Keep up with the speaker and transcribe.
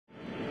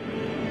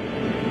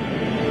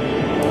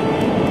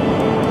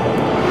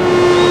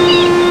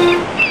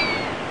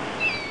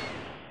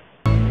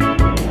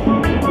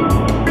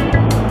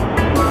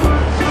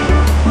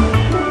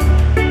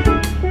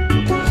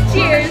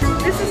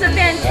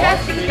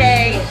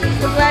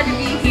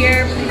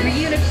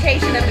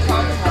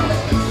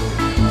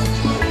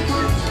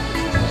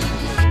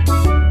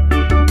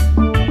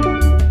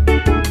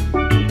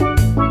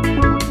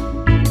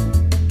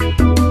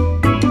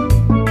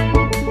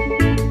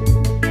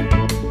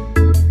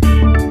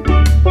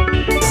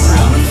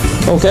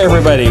Okay,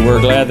 everybody, we're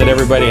glad that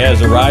everybody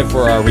has arrived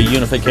for our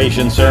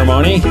reunification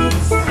ceremony.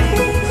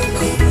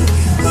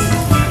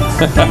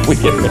 We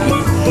get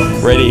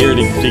ready here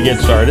to get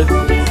started.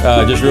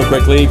 Just real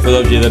quickly, for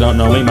those of you that don't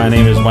know me, my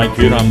name is Mike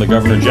Puto. I'm the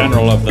Governor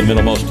General of the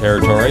Middlemost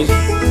Territories.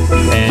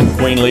 And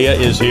Queen Leigha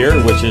is here,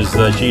 which is,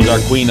 she's our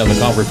Queen of the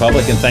Conch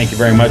Republic. And thank you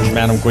very much,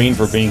 Madam Queen,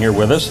 for being here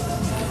with us.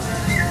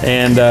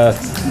 And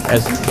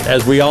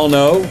as we all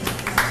know,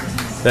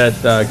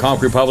 that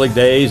Conch Republic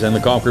days and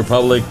the Conch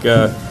Republic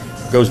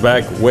goes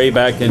back way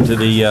back into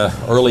the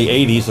early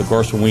 80s, of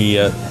course, when we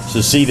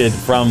seceded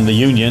from the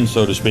Union,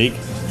 so to speak.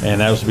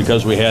 And that was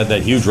because we had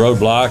that huge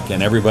roadblock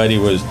and everybody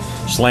was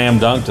slam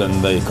dunked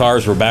and the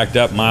cars were backed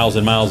up miles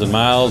and miles and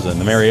miles, and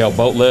the Mariel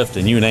boat lift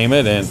and you name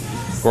it. And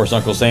of course,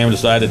 Uncle Sam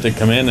decided to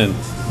come in and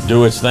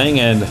do its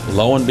thing, and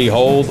lo and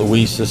behold,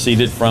 we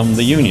seceded from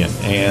the Union.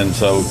 And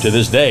so to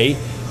this day,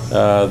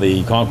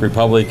 the Conch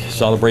Republic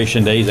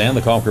celebration days and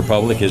the Conch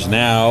Republic is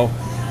now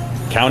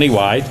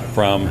countywide,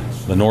 from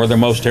the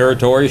northernmost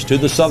territories to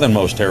the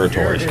southernmost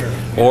territories,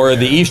 or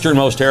the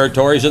easternmost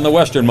territories and the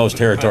westernmost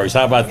territories.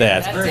 How about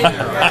that?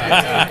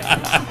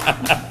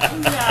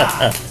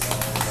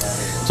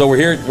 So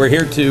we're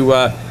here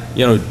to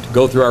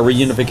go through our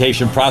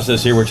reunification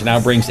process here, which now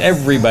brings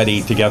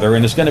everybody together,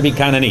 and it's going to be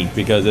kind of neat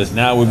because it's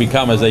now we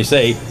become, as they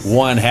say,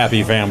 one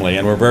happy family,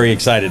 and we're very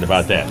excited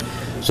about that.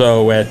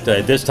 So at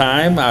this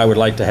time, I would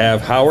like to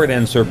have Howard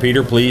and Sir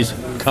Peter please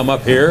come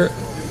up here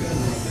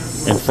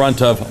in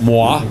front of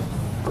moi.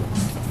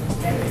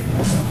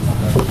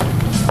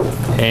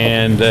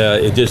 And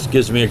it just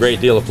gives me a great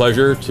deal of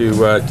pleasure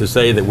to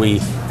say that we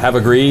have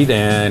agreed,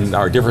 and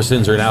our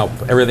differences are now,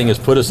 everything is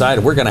put aside,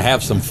 and we're going to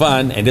have some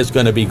fun, and it's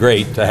going to be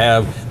great to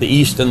have the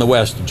East and the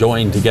West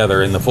join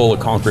together in the full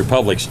Conch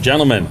Republics.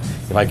 Gentlemen,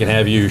 if I can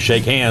have you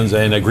shake hands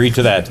and agree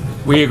to that.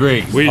 We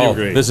agree. We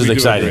agree. This is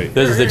exciting.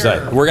 This is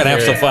exciting. We're going to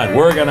have some fun.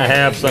 We're going to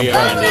have some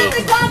fun.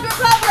 The Conch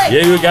Republic!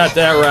 Yeah, you got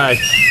that right.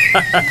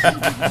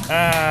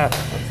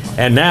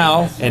 And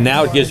now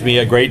it gives me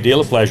a great deal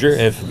of pleasure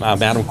if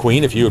Madam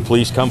Queen, if you would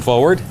please come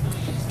forward.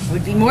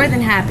 Would be more than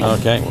happy.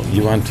 Okay,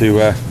 you want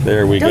to,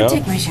 there we go. Don't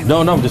take my shirt.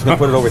 No, I'm just going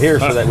to put it over here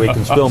so that we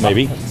can spill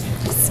maybe.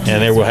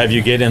 And then we'll have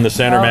you get in the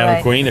center, All Madam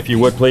right. Queen, if you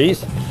would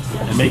please,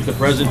 and make the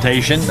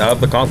presentation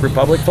of the Conch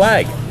Republic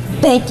flag.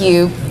 Thank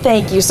you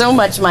so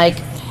much, Mike.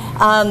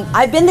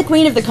 I've been the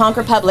Queen of the Conch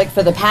Republic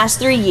for the past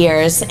 3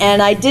 years,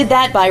 and I did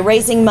that by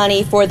raising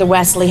money for the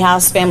Wesley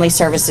House Family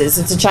Services.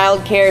 It's a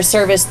child care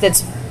service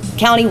that's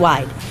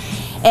countywide.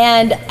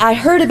 And I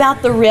heard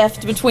about the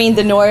rift between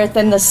the North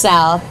and the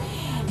South,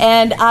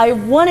 and I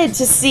wanted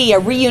to see a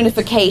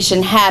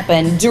reunification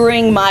happen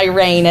during my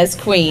reign as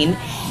Queen.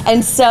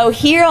 And so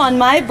here on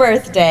my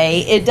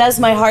birthday, it does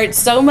my heart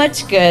so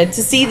much good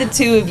to see the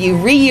two of you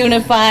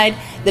reunified,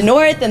 the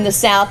North and the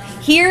South,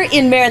 here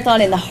in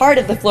Marathon, in the heart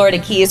of the Florida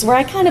Keys, where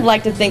I kind of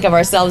like to think of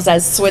ourselves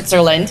as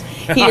Switzerland,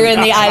 here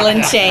in the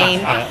island chain.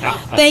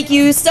 Thank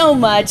you so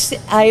much.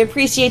 I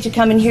appreciate you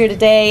coming here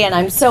today, and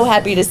I'm so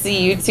happy to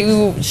see you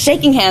two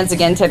shaking hands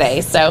again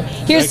today. So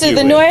here's to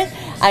the North.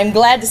 I'm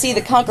glad to see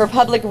the Conch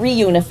Republic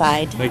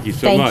reunified. Thank you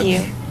so much. Thank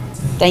you.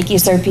 Thank you,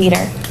 Sir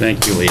Peter.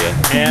 Thank you, Leigha.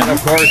 And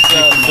of course,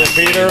 Sir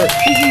Peter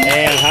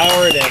and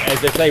Howard, and as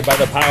they say, by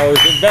the powers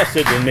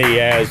invested in me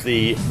as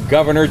the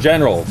Governor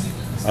General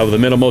of the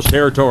Middlemost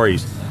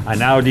Territories, I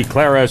now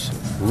declare us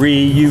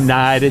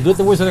reunited.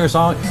 Was there a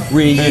song?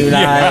 Reunited.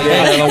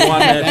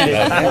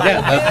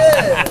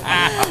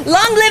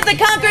 Long live the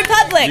Conch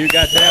Republic! You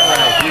got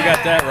that right. You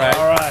got that right.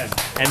 All right.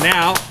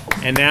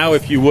 And now,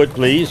 if you would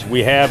please,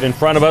 we have in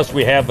front of us,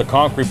 we have the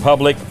Conch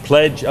Republic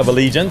Pledge of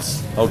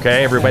Allegiance.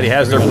 Okay, everybody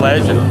has their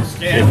pledge. And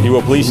if you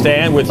will please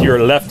stand with your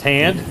left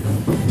hand.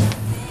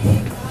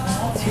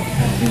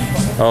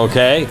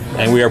 Okay,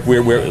 and we're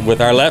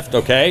with our left,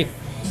 okay?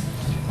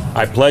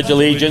 I pledge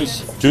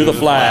allegiance to the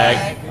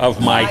flag of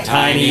my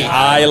tiny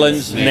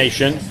island's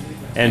nation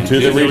and to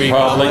the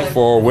republic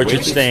for which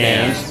it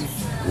stands,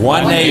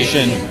 one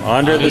nation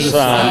under the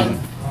sun,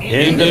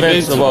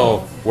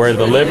 indivisible, where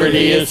the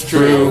liberty is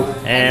true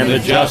and the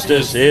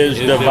justice is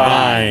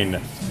divine.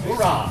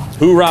 Hoorah!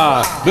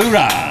 Hoorah!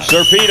 Hoorah!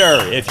 Sir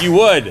Peter, if you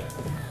would.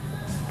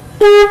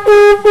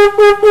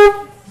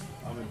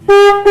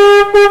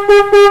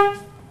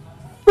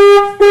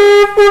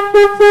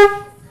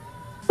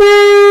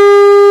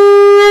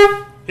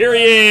 Hear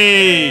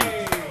ye!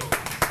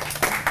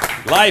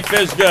 Life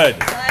is good.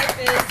 Life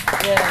is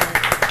good.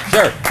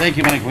 Sure. Thank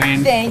you, my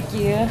Queen. Thank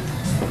you.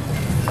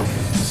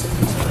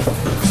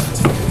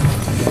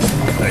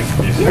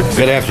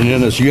 Good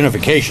afternoon. This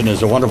unification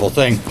is a wonderful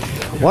thing.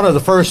 One of the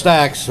first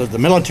acts of the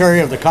military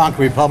of the Conch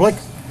Republic,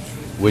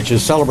 which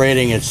is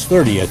celebrating its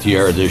 30th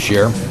year this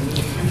year,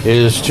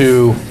 is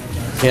to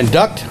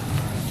induct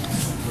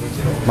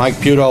Mike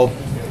Puto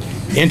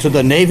into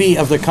the Navy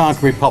of the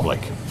Conch Republic.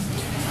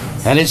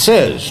 And it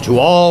says, to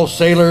all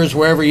sailors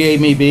wherever ye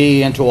may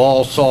be, and to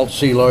all salt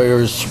sea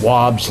lawyers,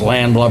 swabs,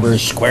 landlubbers,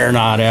 square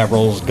knot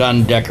admirals,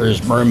 gun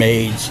deckers,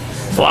 mermaids,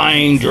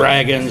 flying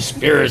dragons,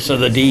 spirits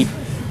of the deep,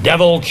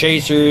 devil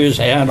chasers,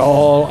 and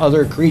all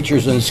other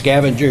creatures and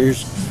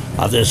scavengers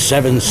of the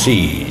seven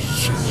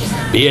seas.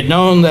 Be it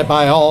known that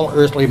by all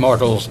earthly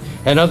mortals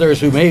and others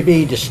who may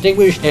be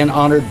distinguished and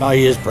honored by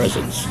his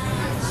presence,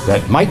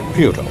 that Mike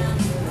Puto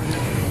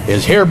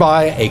is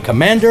hereby a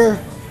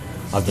commander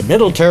of the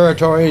Middle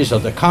Territories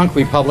of the Conch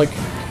Republic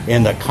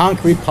in the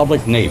Conch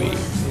Republic Navy,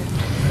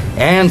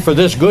 and for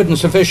this good and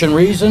sufficient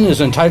reason is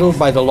entitled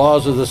by the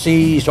laws of the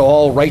seas to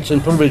all rights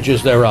and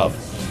privileges thereof.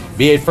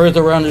 Be it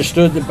further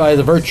understood that by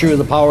the virtue of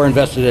the power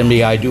invested in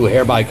me, I do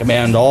hereby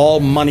command all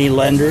money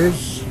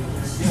lenders,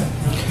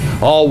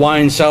 all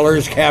wine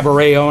sellers,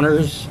 cabaret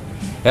owners,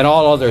 and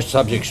all other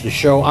subjects to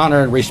show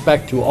honor and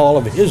respect to all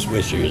of his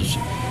wishes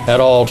at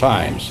all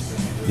times.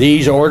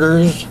 These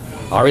orders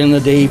are in the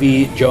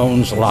Davy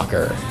Jones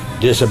locker.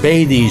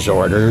 Disobey these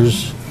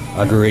orders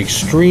under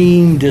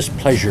extreme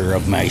displeasure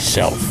of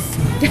myself.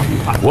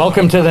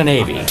 Welcome to the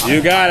Navy.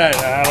 You got it.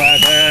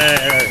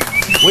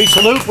 We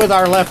salute with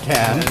our left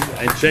hand.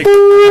 And shake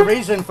The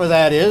reason for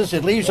that is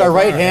it leaves our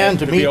right hand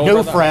to meet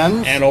new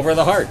friends and over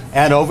the heart.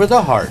 and over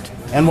the heart.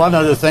 And one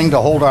other thing, to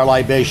hold our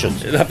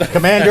libations.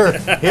 Commander,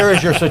 here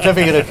is your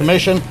certificate of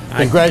commission.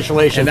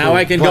 Congratulations. And now We're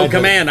I can glad go to-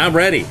 command. I'm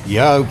ready.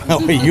 Yeah,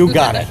 you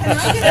got it.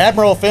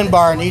 Admiral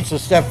Finbar needs to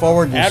step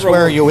forward and Admiral,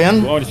 swear you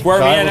in. you want to swear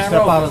So me I in, will step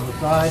Admiral? out of the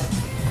side.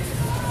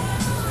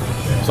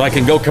 So I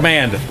can go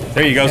command.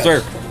 There you go,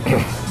 sir.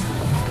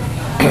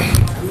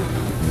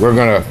 We're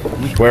going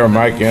to swear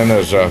Mike in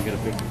as a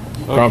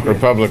Conch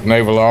Republic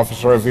naval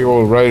officer. If you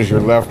will raise your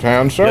left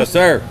hand, sir. Yes,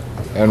 sir.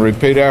 And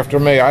repeat after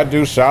me. I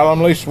do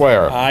solemnly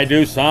swear I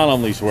do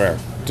solemnly swear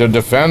to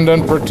defend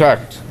and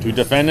protect to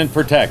defend and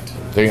protect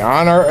the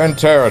honor and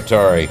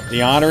territory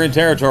the honor and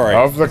territory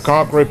of the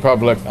Conch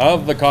Republic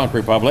of the Conch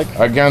Republic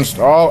against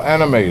all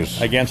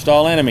enemies, against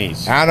all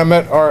enemies,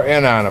 animate or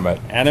inanimate.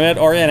 animate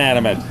or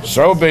inanimate.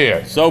 So be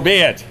it. So be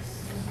it.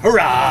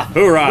 Hurrah!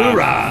 Hoorah!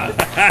 Hurrah!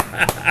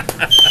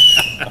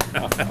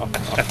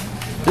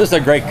 This is a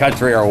great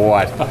country or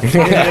what?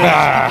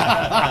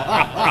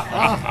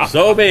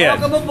 So be it.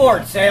 Welcome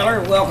aboard,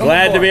 sailor. Welcome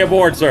Glad aboard. to be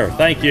aboard, sir.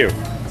 Thank you.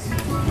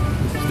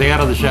 Stay out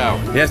of the shower.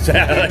 Yes,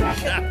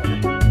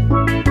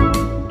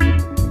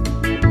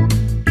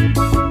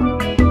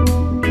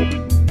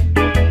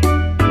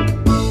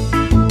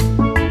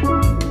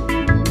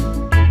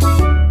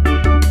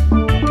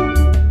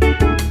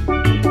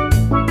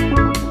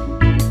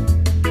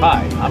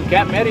 Hi, I'm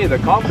Captain Eddie of the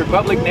Conch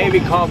Republic Navy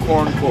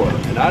Conchorn Corps,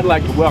 and I'd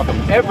like to welcome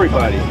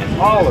everybody in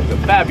all of the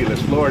fabulous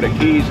Florida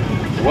Keys.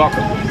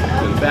 Welcome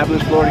to the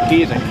fabulous Florida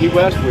Keys and Key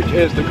West, which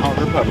is the Conch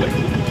Republic.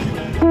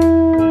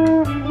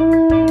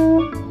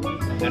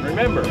 And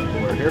remember,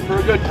 we're here for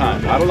a good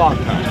time, not a long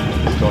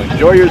time. So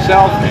enjoy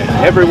yourself and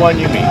everyone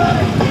you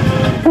meet.